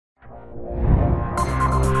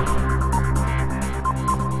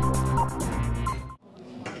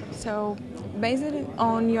So, based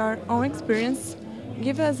on your own experience,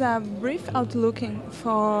 give us a brief outlook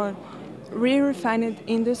for re-refined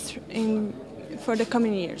industry for the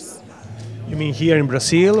coming years. You mean here in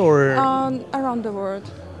Brazil or? Around the world.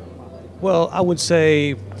 Well, I would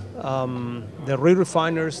say the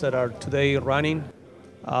re-refiners that are today running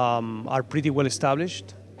are pretty well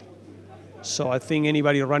established. So I think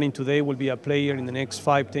anybody running today will be a player in the next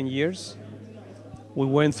 5-10 years. We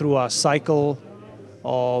went through a cycle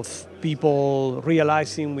of people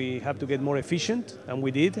realizing we have to get more efficient, and we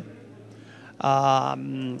did.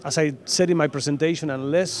 As I said in my presentation,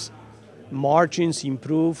 unless margins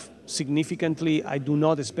improve significantly, I do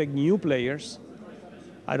not expect new players.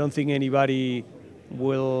 I don't think anybody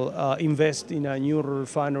will invest in a new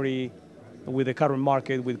refinery with the current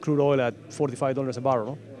market with crude oil at $45 a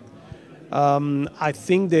barrel. I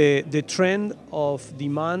think the trend of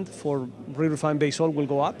demand for re-refined base oil will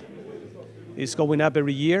go up. It's going up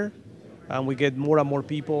every year, and we get more and more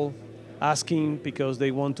people asking because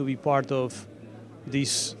they want to be part of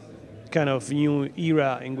this kind of new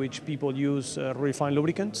era in which people use refined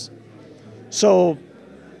lubricants. So,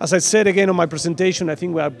 as I said again on my presentation, I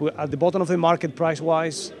think we're at the bottom of the market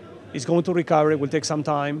price-wise. It's going to recover. It will take some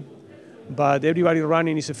time. But everybody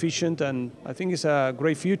running is efficient, and I think it's a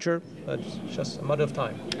great future, but it's just a matter of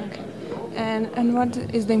time. Okay. And what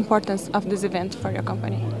is the importance of this event for your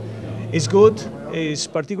company? It's good. It's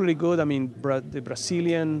particularly good. I mean, the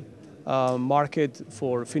Brazilian market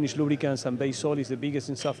for finished lubricants and base oil is the biggest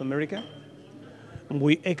in South America.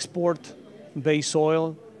 We export base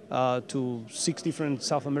oil to 6 different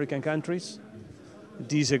South American countries.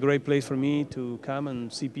 This is a great place for me to come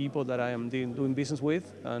and see people that I am doing business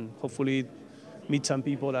with, and hopefully meet some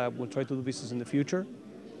people that will try to do business in the future.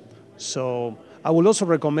 So I will also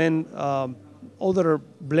recommend other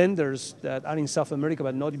blenders that are in South America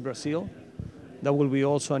but not in Brazil. That will be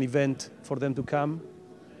also an event for them to come.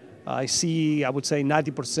 I would say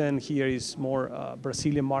 90% here is more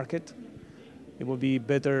Brazilian market. It will be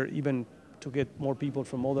better even to get more people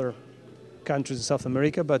from other countries in South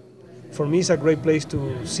America, but for me, it's a great place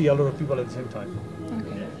to see a lot of people at the same time.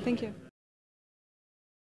 Okay, thank you.